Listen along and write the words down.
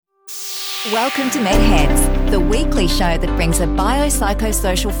Welcome to MedHeads, the weekly show that brings a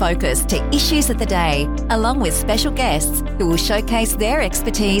biopsychosocial focus to issues of the day, along with special guests who will showcase their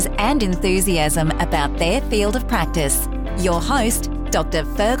expertise and enthusiasm about their field of practice. Your host, Dr.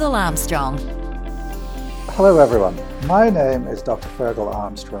 Fergal Armstrong. Hello everyone, my name is Dr. Fergal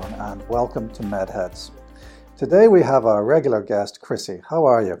Armstrong and welcome to MedHeads. Today we have our regular guest, Chrissy. How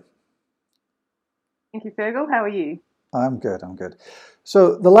are you? Thank you, Fergal. How are you? I'm good.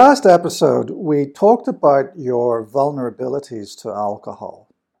 So the last episode, we talked about your vulnerabilities to alcohol.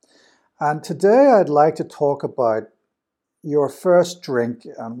 And today I'd like to talk about your first drink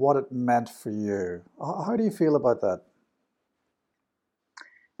and what it meant for you. How do you feel about that?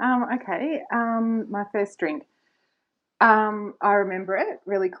 My first drink. I remember it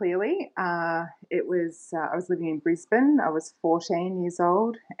really clearly. I was living in Brisbane. I was 14 years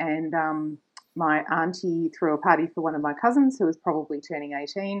old, and my auntie threw a party for one of my cousins who was probably turning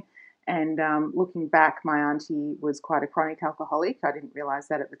 18. And looking back, my auntie was quite a chronic alcoholic. I didn't realise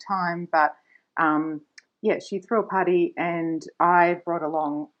that at the time, but she threw a party, and I brought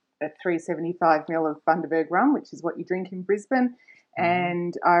along a 375ml of Bundaberg rum, which is what you drink in Brisbane.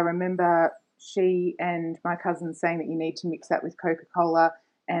 And I remember she and my cousin saying that you need to mix that with Coca-Cola.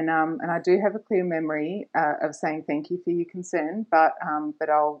 And I do have a clear memory of saying thank you for your concern, but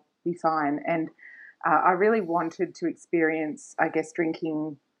I'll be fine. And I really wanted to experience, I guess,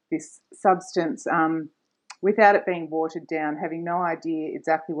 drinking this substance without it being watered down, having no idea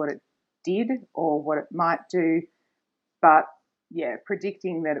exactly what it did or what it might do, but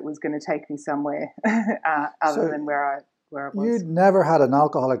predicting that it was going to take me somewhere other than where I was. You'd never had an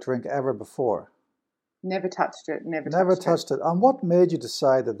alcoholic drink ever before? Never touched it. Never touched it. And what made you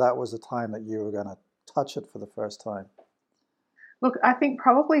decide that that was the time that you were going to touch it for the first time? Look, I think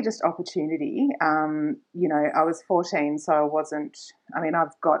probably just opportunity. I was 14, so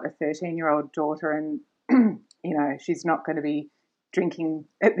I've got a 13-year-old daughter, and, she's not going to be drinking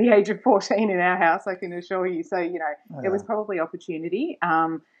at the age of 14 in our house, I can assure you. So, It was probably opportunity.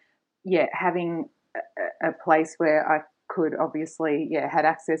 Having a place where I could obviously, had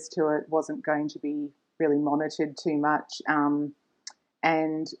access to it, wasn't going to be really monitored too much,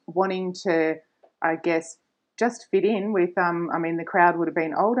 and wanting to, I guess, just fit in with, the crowd would have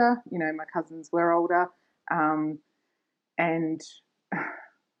been older, my cousins were older, and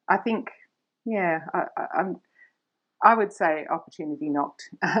I think, I would say opportunity knocked.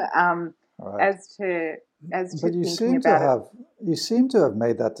 Right. But you seem to have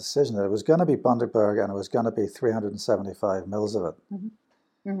made that decision that it was going to be Bundaberg and it was going to be 375 mils of it.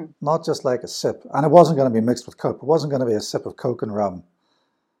 Mm-hmm. Mm-hmm. Not just like a sip. And it wasn't going to be mixed with Coke. It wasn't going to be a sip of Coke and rum.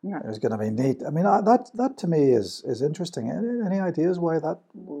 No. It was going to be neat. I mean, that to me is interesting. Any ideas why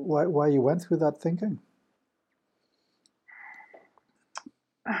you went through that thinking?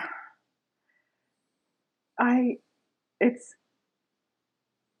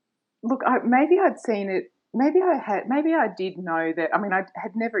 Maybe I'd seen it. Maybe I did know that. I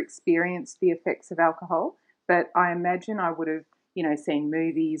had never experienced the effects of alcohol, but I imagine I would have, seen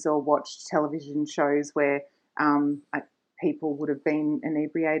movies or watched television shows where people would have been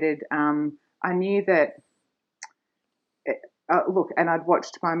inebriated. I knew that. And I'd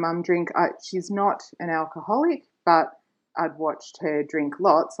watched my mum drink. She's not an alcoholic, but I'd watched her drink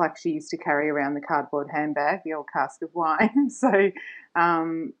lots. Like, she used to carry around the cardboard handbag, the old cask of wine. So,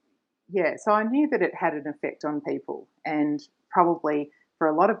 so I knew that it had an effect on people, and probably for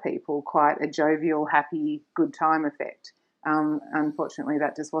a lot of people, quite a jovial, happy, good time effect. Unfortunately,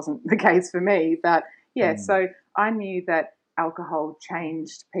 that just wasn't the case for me. But so I knew that alcohol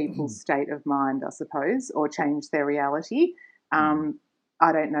changed people's state of mind, I suppose, or changed their reality.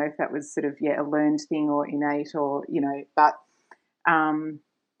 I don't know if that was sort of a learned thing or innate, or but I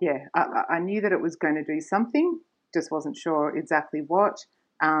knew that it was going to do something, just wasn't sure exactly what.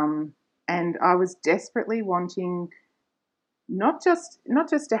 And I was desperately wanting not just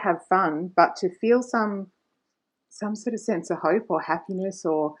to have fun, but to feel some sort of sense of hope or happiness,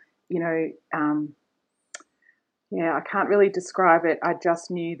 or I can't really describe it. I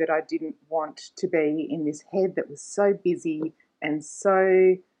just knew that I didn't want to be in this head that was so busy and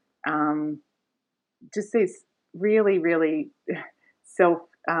so just these really, really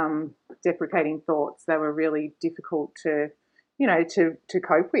self-deprecating thoughts. They were really difficult to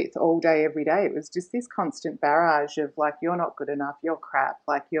cope with all day, every day. It was just this constant barrage of, like, you're not good enough, you're crap,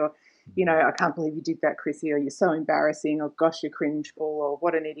 like, you're, I can't believe you did that, Chrissy, or you're so embarrassing, or gosh, you're cringeable, or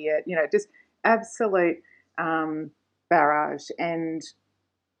what an idiot, just absolute barrage. And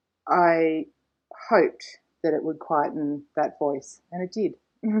I hoped that it would quieten that voice, and it did.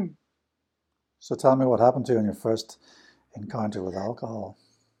 So tell me what happened to you in your first encounter with alcohol.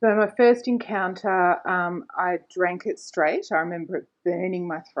 So my first encounter, I drank it straight. I remember it burning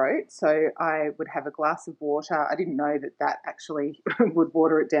my throat. So I would have a glass of water. I didn't know that actually would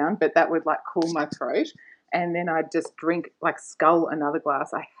water it down, but that would like cool my throat. And then I'd just drink, like scull another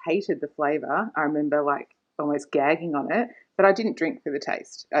glass. I hated the flavour. I remember like almost gagging on it, but I didn't drink for the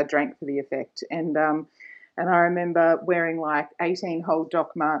taste. I drank for the effect. And I remember wearing like 18-hole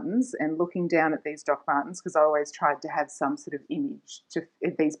Doc Martens and looking down at these Doc Martens because I always tried to have some sort of image.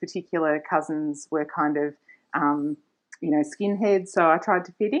 These particular cousins were kind of, skinheads, so I tried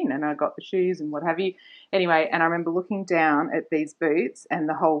to fit in and I got the shoes and what have you. Anyway, and I remember looking down at these boots and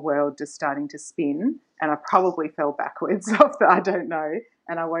the whole world just starting to spin, and I probably fell backwards off I don't know.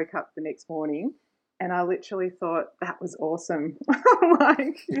 And I woke up the next morning and I literally thought, that was awesome.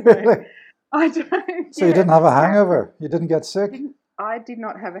 Really? I don't. So you didn't have a hangover? You didn't get sick? I did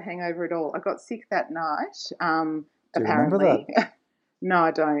not have a hangover at all. I got sick that night. Do you Apparently. remember that? No,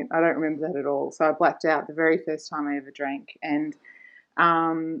 I don't. I don't remember that at all. So I blacked out the very first time I ever drank. And,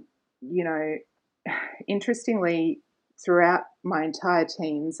 interestingly, throughout my entire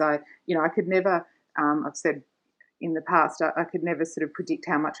teens, I could never, I've said in the past, I could never sort of predict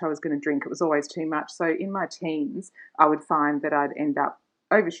how much I was going to drink. It was always too much. So in my teens, I would find that I'd end up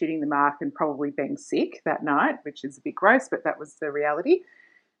overshooting the mark and probably being sick that night, which is a bit gross, but that was the reality.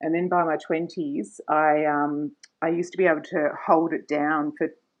 And then by my 20s, I used to be able to hold it down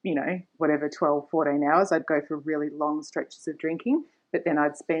for, 12, 14 hours. I'd go for really long stretches of drinking, but then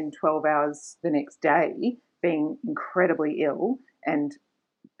I'd spend 12 hours the next day being incredibly ill and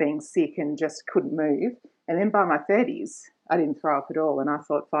being sick and just couldn't move. And then by my 30s, I didn't throw up at all. And I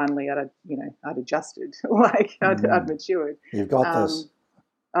thought finally I'd adjusted, I'd matured. You've got this.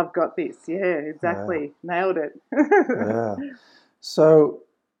 I've got this. Yeah, exactly. Yeah. Nailed it. Yeah. So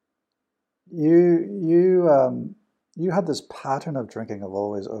you had this pattern of drinking, of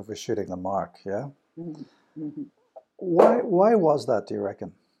always overshooting the mark, yeah? Mm-hmm. Why was that, do you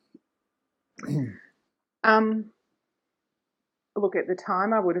reckon? Look, at the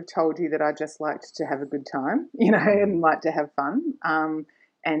time I would have told you that I just liked to have a good time, and like to have fun.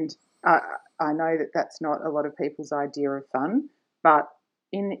 And I know that that's not a lot of people's idea of fun, but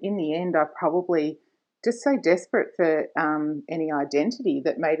in the end, I probably just so desperate for any identity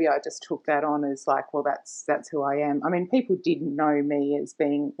that maybe I just took that on as like, well, that's who I am. I mean, people didn't know me as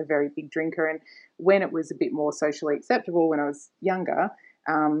being a very big drinker, and when it was a bit more socially acceptable when I was younger,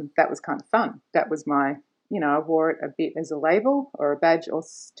 that was kind of fun. That was my, I wore it a bit as a label or a badge or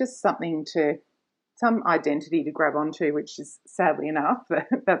just some identity to grab onto, which is sadly enough,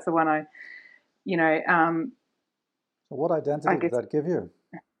 that's the one What identity did that give you?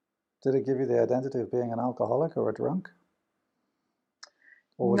 Did it give you the identity of being an alcoholic or a drunk?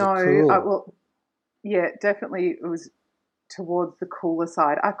 Or was it cool? Definitely it was towards the cooler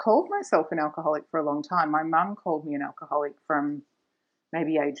side. I called myself an alcoholic for a long time. My mum called me an alcoholic from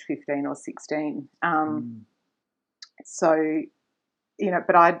maybe age 15 or 16. So,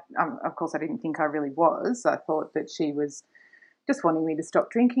 but of course, I didn't think I really was. I thought that she was just wanting me to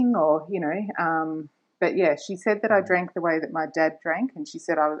stop drinking or, but yeah, she said that I drank the way that my dad drank, and she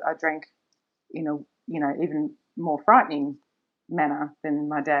said I drank in a, even more frightening manner than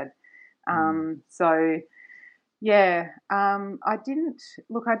my dad. So yeah, I didn't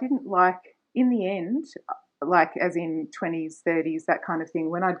like, in the end, like as in 20s, 30s, that kind of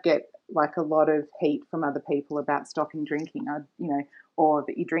thing, when I'd get like a lot of heat from other people about stopping drinking, or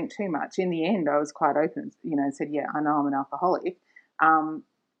that you drink too much. In the end, I was quite open, and said, yeah, I know I'm an alcoholic.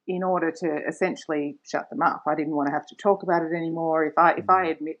 In order to essentially shut them up. I didn't want to have to talk about it anymore. If I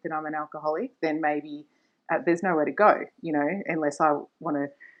admit that I'm an alcoholic, then maybe there's nowhere to go, unless I want to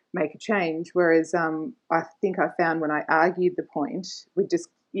make a change. Whereas I think I found when I argued the point, we just,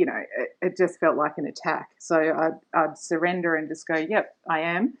 it just felt like an attack. So I'd surrender and just go, yep, I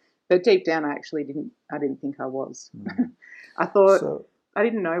am. But deep down, I didn't think I was. I thought, I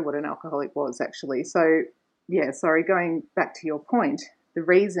didn't know what an alcoholic was actually. So yeah, sorry, going back to your point, the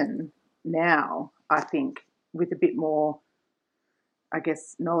reason now, I think, with a bit more, I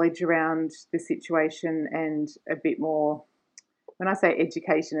guess, knowledge around the situation and a bit more, when I say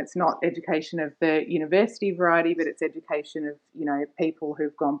education, it's not education of the university variety, but it's education of, people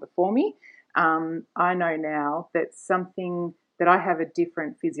who've gone before me. I know now that that I have a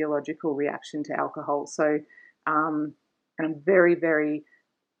different physiological reaction to alcohol. So, and I'm very, very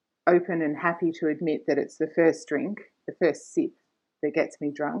open and happy to admit that it's the first drink, the first sip that gets me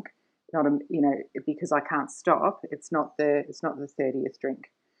drunk, not because I can't stop. It's not the 30th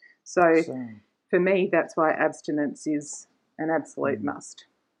drink. So for me, that's why abstinence is an absolute must.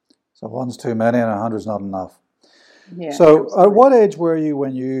 So one's too many and 100's not enough. Yeah. So, Absolutely. at what age were you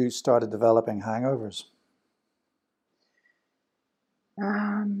when you started developing hangovers?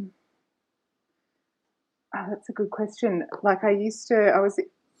 That's a good question. Like I used to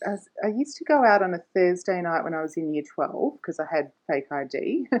go out on a Thursday night when I was in year 12 because I had fake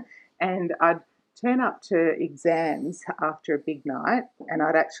ID, and I'd turn up to exams after a big night, and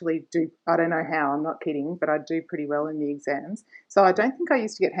I'd actually do, I don't know how, I'm not kidding, but I'd do pretty well in the exams. So I don't think I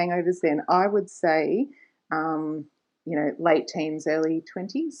used to get hangovers then. I would say, late teens, early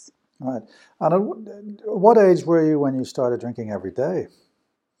 20s. Right. And at what age were you when you started drinking every day?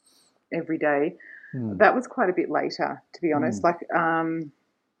 Every day. That was quite a bit later, to be honest. Like,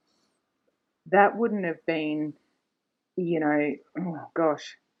 that wouldn't have been,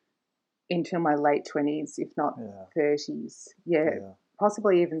 until my late 20s, if not 30s. Yeah,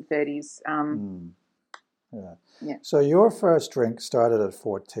 possibly even 30s. Yeah. So your first drink started at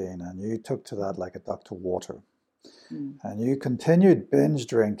 14, and you took to that like a duck to water. And you continued binge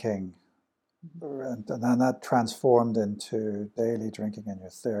drinking, and then that transformed into daily drinking in your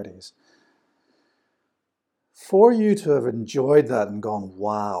 30s. For you to have enjoyed that and gone,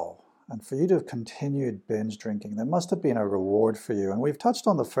 wow, and for you to have continued binge drinking, there must have been a reward for you. And we've touched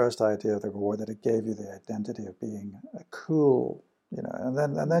on the first idea of the reward, that it gave you the identity of being a cool, and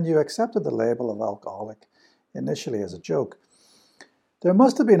then you accepted the label of alcoholic initially as a joke. There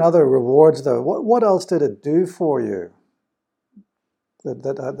must have been other rewards, though. What else did it do for you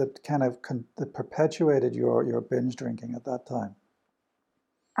that kind of that perpetuated your binge drinking at that time?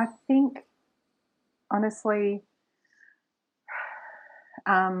 I think, honestly,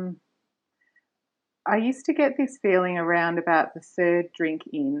 I used to get this feeling around about the third drink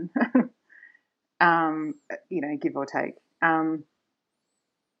in, give or take,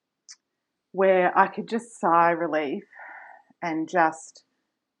 where I could just sigh relief and just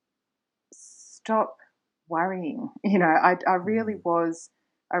stop worrying. I really was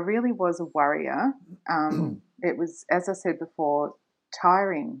a worrier. It was, as I said before,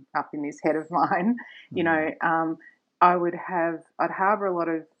 tiring up in this head of mine. I'd harbour a lot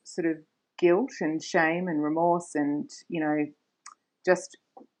of sort of guilt and shame and remorse, and just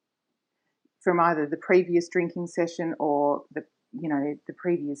from either the previous drinking session or the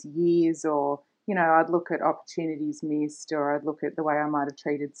previous years, or I'd look at opportunities missed, or I'd look at the way I might have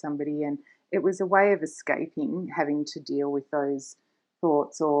treated somebody, and it was a way of escaping having to deal with those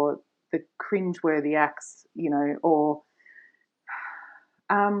thoughts or the cringeworthy acts, or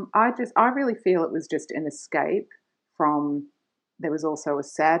I really feel it was just an escape from. There was also a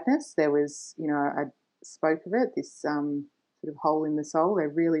sadness. There was, I spoke of it, this sort of hole in the soul. There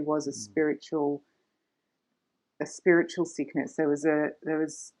really was a spiritual sickness. There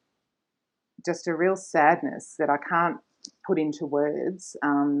was just a real sadness that I can't put into words,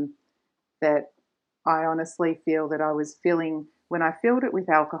 that I honestly feel that I was feeling when I filled it with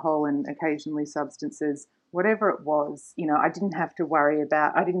alcohol and occasionally substances, whatever it was. I didn't have to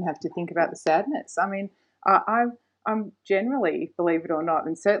think about the sadness. I mean, I'm generally, believe it or not,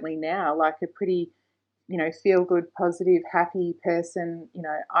 and certainly now, like a pretty, feel good, positive, happy person.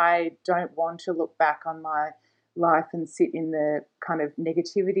 I don't want to look back on my life and sit in the kind of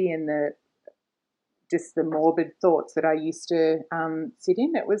negativity and the morbid thoughts that I used to sit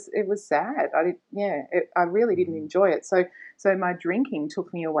in. It was sad. I really didn't enjoy it. So my drinking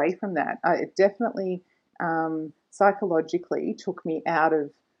took me away from that. It definitely psychologically took me out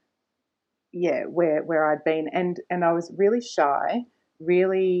of where I'd been, and I was really shy.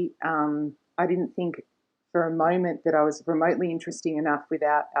 Really, I didn't think for a moment that I was remotely interesting enough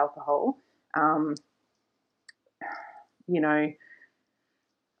without alcohol. I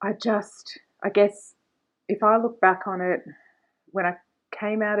guess if I look back on it, when I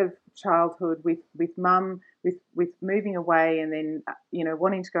came out of childhood with mum, with moving away, and then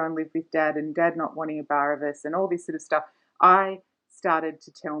wanting to go and live with dad, and dad not wanting a bar of us, and all this sort of stuff, I started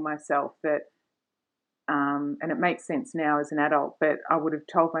to tell myself that, and it makes sense now as an adult, but I would have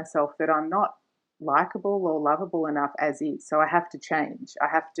told myself that I'm not likable or lovable enough as is, so I have to change. I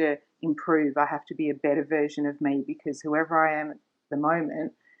have to improve. I have to be a better version of me, because whoever I am at the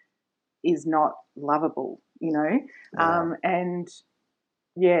moment is not lovable,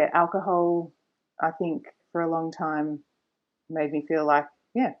 alcohol, I think for a long time made me feel like,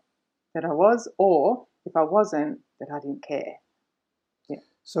 that I was, or if I wasn't, that I didn't care. Yeah.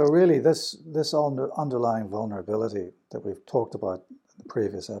 So really this underlying vulnerability that we've talked about in the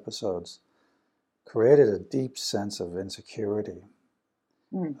previous episodes created a deep sense of insecurity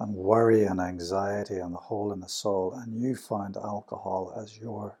and worry and anxiety and the hole in the soul, and you found alcohol as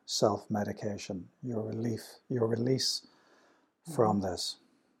your self-medication, your release from this.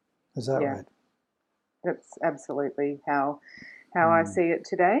 Is that right? That's absolutely how I see it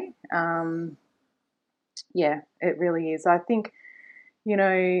today. Yeah, it really is. I think, you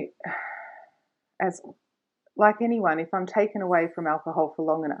know, as like anyone, if I'm taken away from alcohol for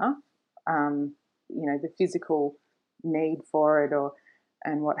long enough, the physical need for it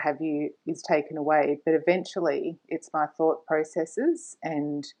and what have you is taken away. But eventually, it's my thought processes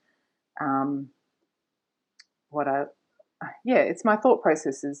and it's my thought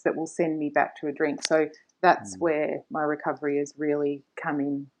processes that will send me back to a drink. So that's where my recovery has really come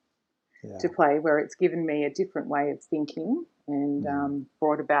in to play, where it's given me a different way of thinking and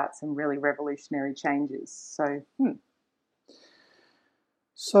brought about some really revolutionary changes.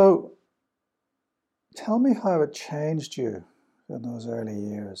 So tell me how it changed you in those early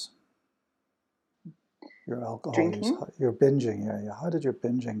years. Your alcohol Drinking? use, your binging. Yeah. How did your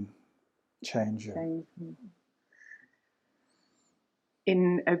binging change you?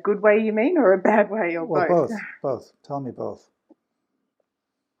 In a good way, you mean, or a bad way, or well, both? Both. Tell me both.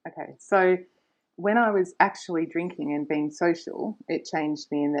 Okay, so when I was actually drinking and being social, it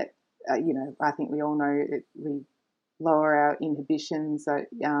changed me in that, I think we all know we lower our inhibitions.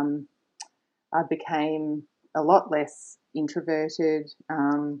 I became a lot less introverted,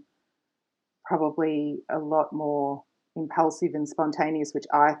 probably a lot more impulsive and spontaneous, which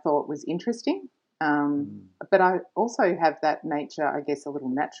I thought was interesting. But I also have that nature, I guess, a little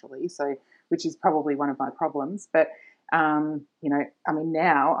naturally, so which is probably one of my problems. But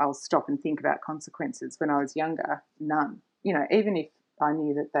now I'll stop and think about consequences. When I was younger, none. Even if I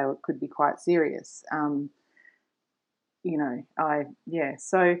knew that they could be quite serious.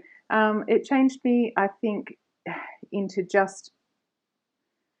 So it changed me, I think, into just.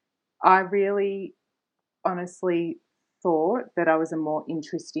 I really, honestly thought that I was a more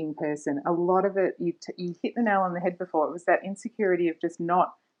interesting person. A lot of it, you hit the nail on the head before. It was that insecurity of just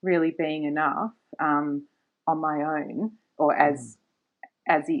not really being enough on my own or as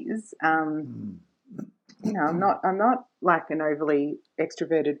is. I'm not like an overly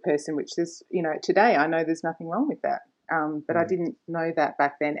extroverted person, which is, today I know there's nothing wrong with that. But I didn't know that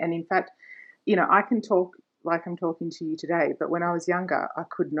back then. And in fact, I can talk like I'm talking to you today, but when I was younger, I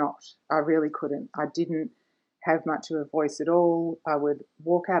could not. I really couldn't. I didn't have much of a voice at all. I would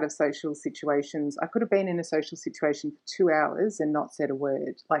walk out of social situations. I could have been in a social situation for 2 hours and not said a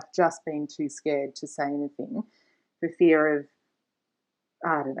word, like just being too scared to say anything for fear of,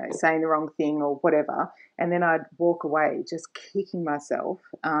 I don't know, saying the wrong thing or whatever. And then I'd walk away just kicking myself.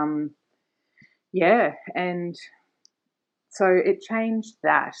 And so it changed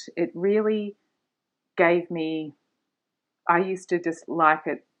that. It really gave me, I used to just like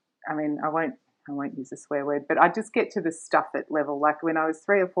it. I mean, I won't use a swear word, but I just get to the stuff it level. Like when I was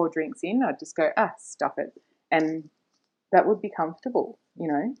 3 or 4 drinks in, I'd just go, stuff it. And that would be comfortable,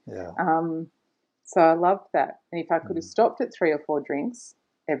 Yeah. So I loved that. And if I could have stopped at 3 or 4 drinks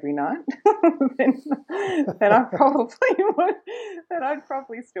every night, then I I'd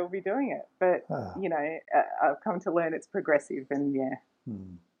probably still be doing it. But, I've come to learn it's progressive and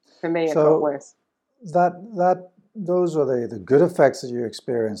for me it got worse. Those were the good effects that you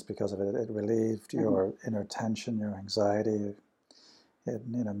experienced because of it. It relieved your inner tension, your anxiety. It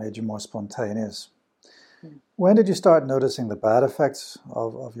made you more spontaneous. When did you start noticing the bad effects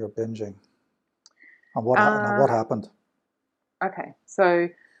of your binging? And what happened? Okay, so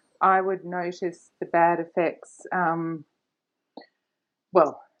I would notice the bad effects.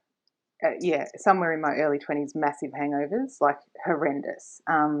 Somewhere in my early 20s, massive hangovers, like horrendous.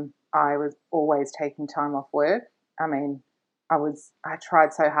 I was always taking time off work. I mean, I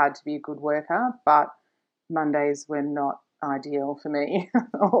tried so hard to be a good worker, but Mondays were not ideal for me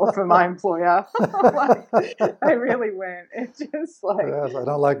or for my employer. They really weren't. It's just like... Yes, I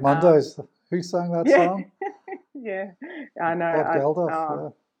don't like Mondays. Who sang that song? Yeah, I know. Bob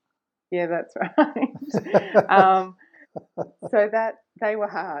Geldof. Yeah, that's right. So that they were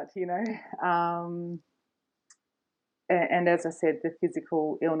hard, and as I said, the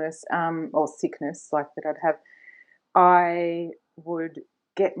physical illness or sickness like that I'd have, I would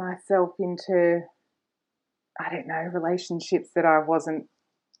get myself into, I don't know, relationships that I wasn't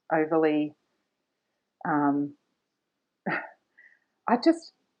overly, how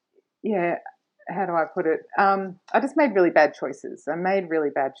do I put it? I just made really bad choices. And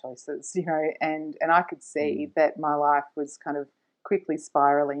I could see that my life was kind of quickly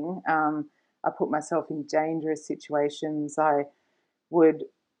spiraling. I put myself in dangerous situations.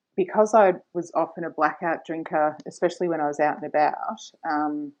 Because I was often a blackout drinker, especially when I was out and about,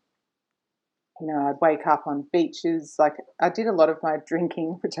 I'd wake up on beaches. Like, I did a lot of my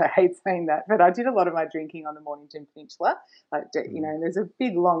drinking, which I hate saying that, but I did a lot of my drinking on the Mornington Peninsula. Like, there's a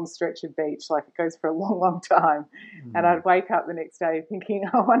big, long stretch of beach. Like, it goes for a long, long time. And I'd wake up the next day thinking,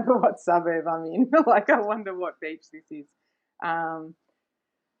 I wonder what suburb I'm in. Like, I wonder what beach this is.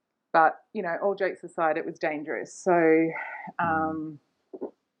 But, all jokes aside, it was dangerous. So, I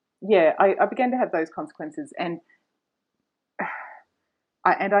began to have those consequences. And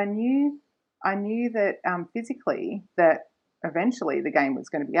I knew that physically that eventually the game was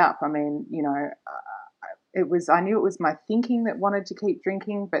going to be up. I mean, I knew it was my thinking that wanted to keep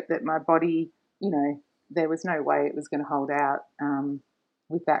drinking, but that my body, there was no way it was going to hold out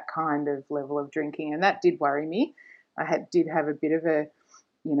with that kind of level of drinking. And that did worry me. I did have a bit of a,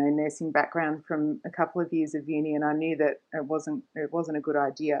 nursing background from a couple of years of uni, and I knew that it wasn't a good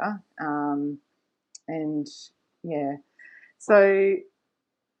idea. So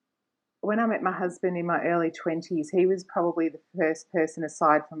when I met my husband in my early 20s, he was probably the first person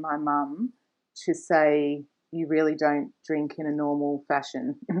aside from my mum to say, you really don't drink in a normal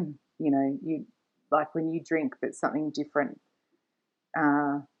fashion. You like when you drink, but something different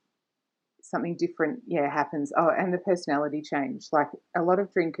happens. Oh, and the personality change. Like, a lot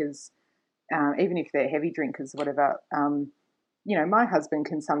of drinkers, even if they're heavy drinkers, whatever, my husband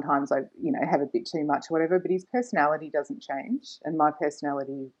can sometimes, have a bit too much or whatever, but his personality doesn't change. And my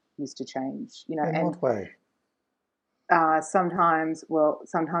personality used to change, In what way? Sometimes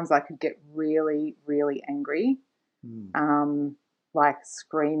I could get really, really angry, like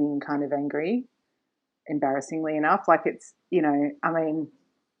screaming kind of angry, embarrassingly enough. Like, it's,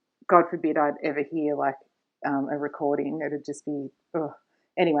 God forbid I'd ever hear like a recording. It'd just be, ugh.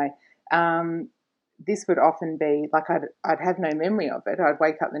 Anyway, this would often be like I'd have no memory of it. I'd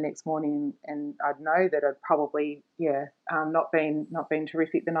wake up the next morning and I'd know that I'd probably not been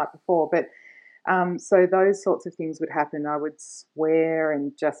terrific the night before. But so those sorts of things would happen. I would swear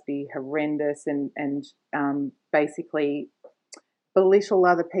and just be horrendous and basically belittle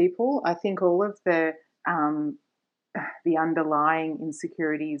other people. I think all of the underlying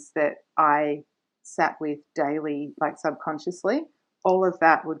insecurities that I sat with daily, like subconsciously, all of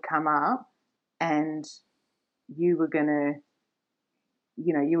that would come up, and you were gonna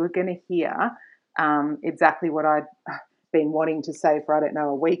hear exactly what I'd been wanting to say for, I don't know,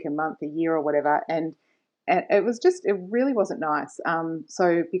 a week, a month, a year, or whatever, and it really wasn't nice.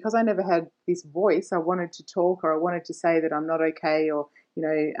 So because I never had this voice, I wanted to talk, or I wanted to say that I'm not okay, or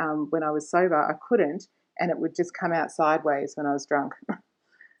when I was sober, I couldn't, and it would just come out sideways when I was drunk.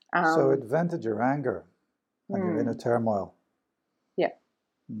 So it vented your anger and your inner turmoil. Yeah.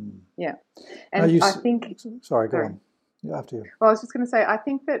 Yeah. And I think... Sorry, go on. Yeah, after you. Well, I was just going to say, I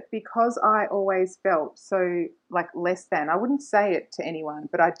think that because I always felt so like less than, I wouldn't say it to anyone,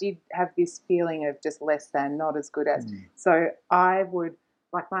 but I did have this feeling of just less than, not as good as. So I would,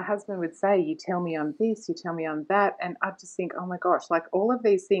 like my husband would say, you tell me I'm this, you tell me I'm that. And I just think, oh my gosh, like all of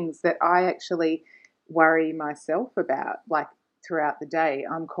these things that I actually worry myself about, like throughout the day,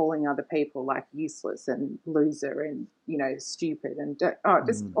 I'm calling other people like useless and loser and, stupid and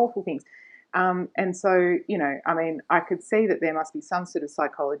just awful things. And so, I could see that there must be some sort of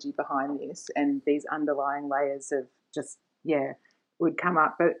psychology behind this, and these underlying layers of just, would come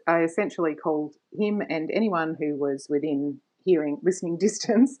up. But I essentially called him and anyone who was within listening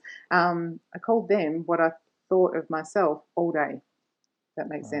distance, I called them what I thought of myself all day. If that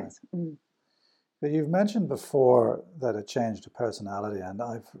makes sense. But you've mentioned before that it changed your personality, and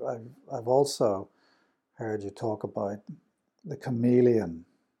I've also heard you talk about the chameleon.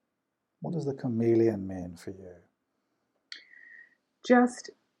 What does the chameleon mean for you? Just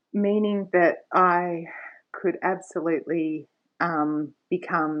meaning that I could absolutely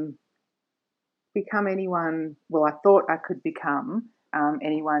become anyone. Well, I thought I could become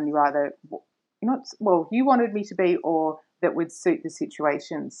anyone you either you wanted me to be, or that would suit the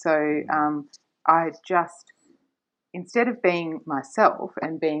situation. So I just, instead of being myself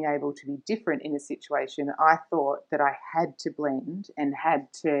and being able to be different in a situation, I thought that I had to blend and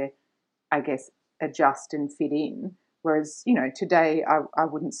had to, I guess, adjust and fit in. Whereas, today I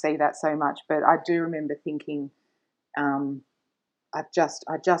wouldn't see that so much, but I do remember thinking, I just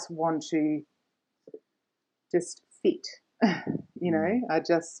want to just fit, I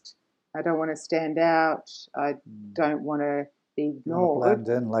don't want to stand out. I don't want to be ignored. You want to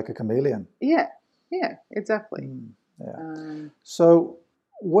blend in like a chameleon. Yeah, exactly. So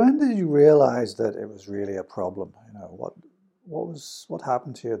when did you realize that it was really a problem? What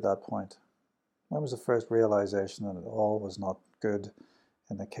happened to you at that point? When was the first realization that it all was not good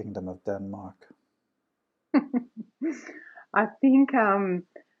in the Kingdom of Denmark? I think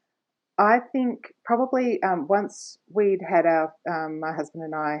I think probably once we'd had my husband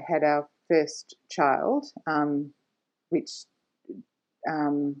and I had our first child, which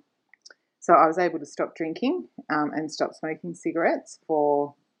um, so I was able to stop drinking and stop smoking cigarettes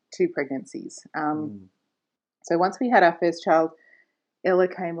for 2 pregnancies. So once we had our first child, Ella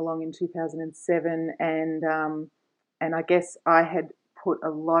came along in 2007, and I guess I had put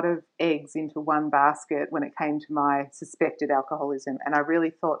a lot of eggs into one basket when it came to my suspected alcoholism, and I really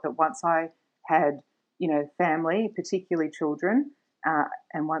thought that once I had, family, particularly children,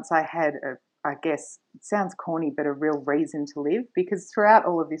 and once I had I guess it sounds corny, but a real reason to live, because throughout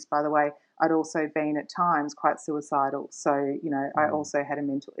all of this, by the way, I'd also been at times quite suicidal. So, I also had a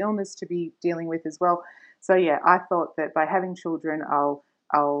mental illness to be dealing with as well. So, yeah, I thought that by having children, I'll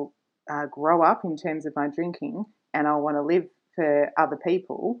grow up in terms of my drinking, and I'll want to live for other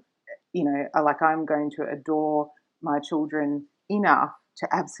people. Like I'm going to adore my children enough to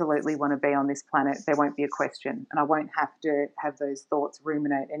absolutely want to be on this planet. There won't be a question, and I won't have to have those thoughts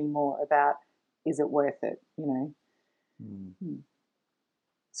ruminate anymore about, is it worth it,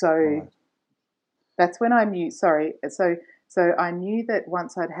 So Right. that's when I knew, so I knew that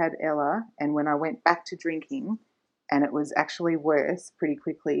once I'd had Ella, and when I went back to drinking, and it was actually worse pretty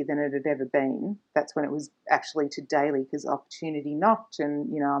quickly than it had ever been, that's when it was actually to daily, because opportunity knocked,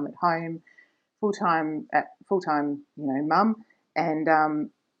 and, I'm at home full-time, mum, and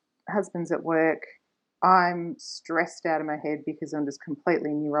husband's at work. I'm stressed out of my head because I'm just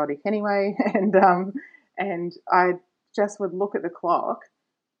completely neurotic anyway, and I just would look at the clock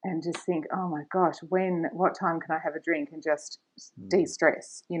and just think, oh my gosh, what time can I have a drink and just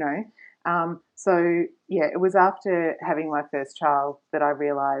de-stress, So yeah, it was after having my first child that I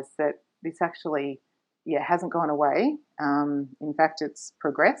realised that this actually, hasn't gone away. In fact, it's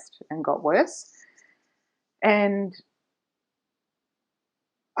progressed and got worse. And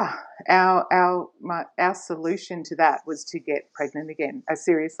our solution to that was to get pregnant again,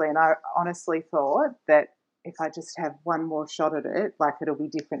 seriously. And I honestly thought that if I just have one more shot at it, like it'll be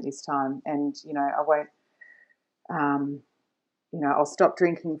different this time. And, I won't, I'll stop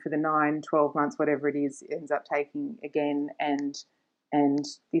drinking for the 9, 12 months, whatever it is, ends up taking again. And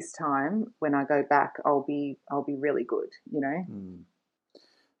this time when I go back, I'll be really good,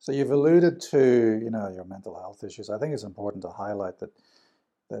 So you've alluded to, your mental health issues. I think it's important to highlight that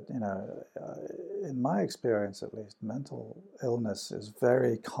in my experience at least, mental illness is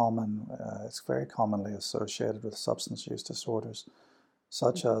very common. It's very commonly associated with substance use disorders,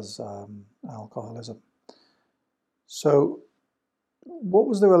 such as alcoholism. So what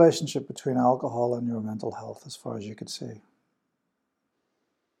was the relationship between alcohol and your mental health as far as you could see?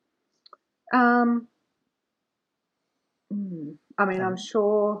 I mean, I'm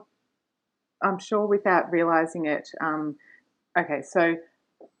sure without realizing it. Okay, so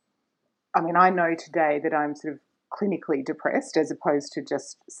I mean, I know today that I'm sort of clinically depressed as opposed to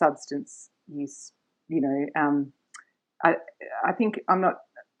just substance use. I think I'm not.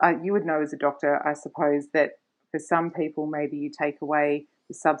 You would know as a doctor, I suppose, that for some people, maybe you take away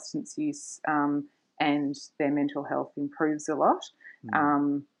the substance use and their mental health improves a lot.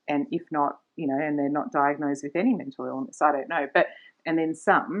 And if not, and they're not diagnosed with any mental illness, I don't know. And then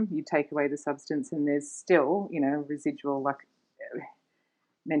some, you take away the substance and there's still, residual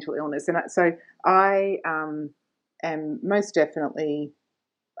mental illness. And so I am most definitely,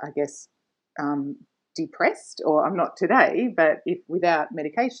 I guess, depressed, or I'm not today, but if without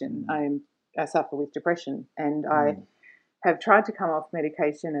medication, I suffer with depression. And I have tried to come off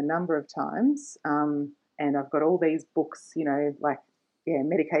medication a number of times. And I've got all these books,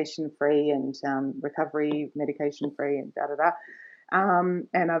 medication free and recovery medication free and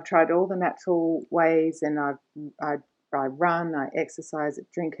and I've tried all the natural ways, and I run, I exercise, I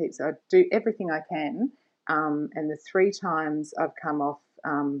drink heaps, I do everything I can. And the 3 times I've come off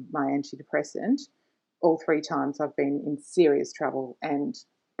my antidepressant, all 3 times I've been in serious trouble. And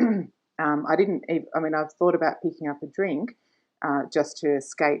I've thought about picking up a drink just to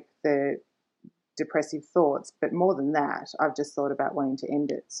escape the depressive thoughts, but more than that, I've just thought about wanting to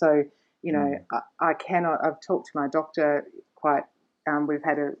end it. So, I cannot, I've talked to my doctor quite, we've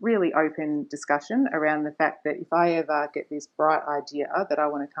had a really open discussion around the fact that if I ever get this bright idea that I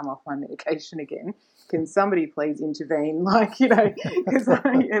want to come off my medication again, can somebody please intervene? Because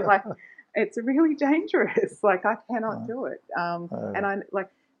it's really dangerous. I cannot do it. And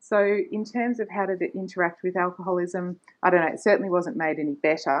so in terms of how did it interact with alcoholism, I don't know, it certainly wasn't made any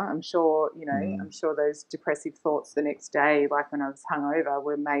better. I'm sure, I'm sure those depressive thoughts the next day, like when I was hungover,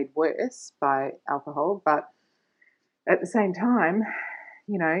 were made worse by alcohol. But at the same time,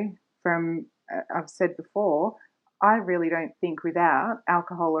 I've said before, I really don't think without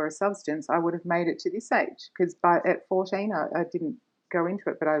alcohol or a substance I would have made it to this age, because at 14 I didn't go into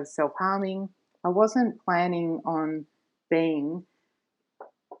it, but I was self-harming. I wasn't planning on being,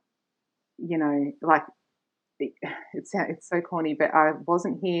 like, it's so corny, but I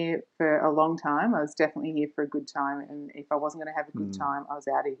wasn't here for a long time. I was definitely here for a good time, and if I wasn't going to have a good time, I was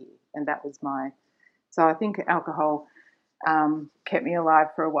out of here, and that was so I think alcohol kept me alive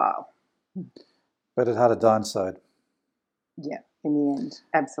for a while. But it had a downside. Yeah, in the end,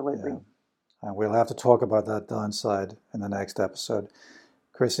 absolutely. Yeah. And we'll have to talk about that downside in the next episode.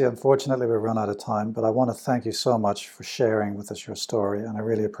 Chrissy, unfortunately, we've run out of time, but I want to thank you so much for sharing with us your story, and I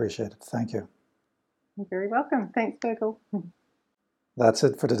really appreciate it. Thank you. You're very welcome. Thanks, Fergal. That's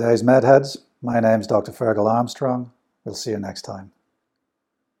it for today's MedHeads. My name's Dr. Fergal Armstrong. We'll see you next time.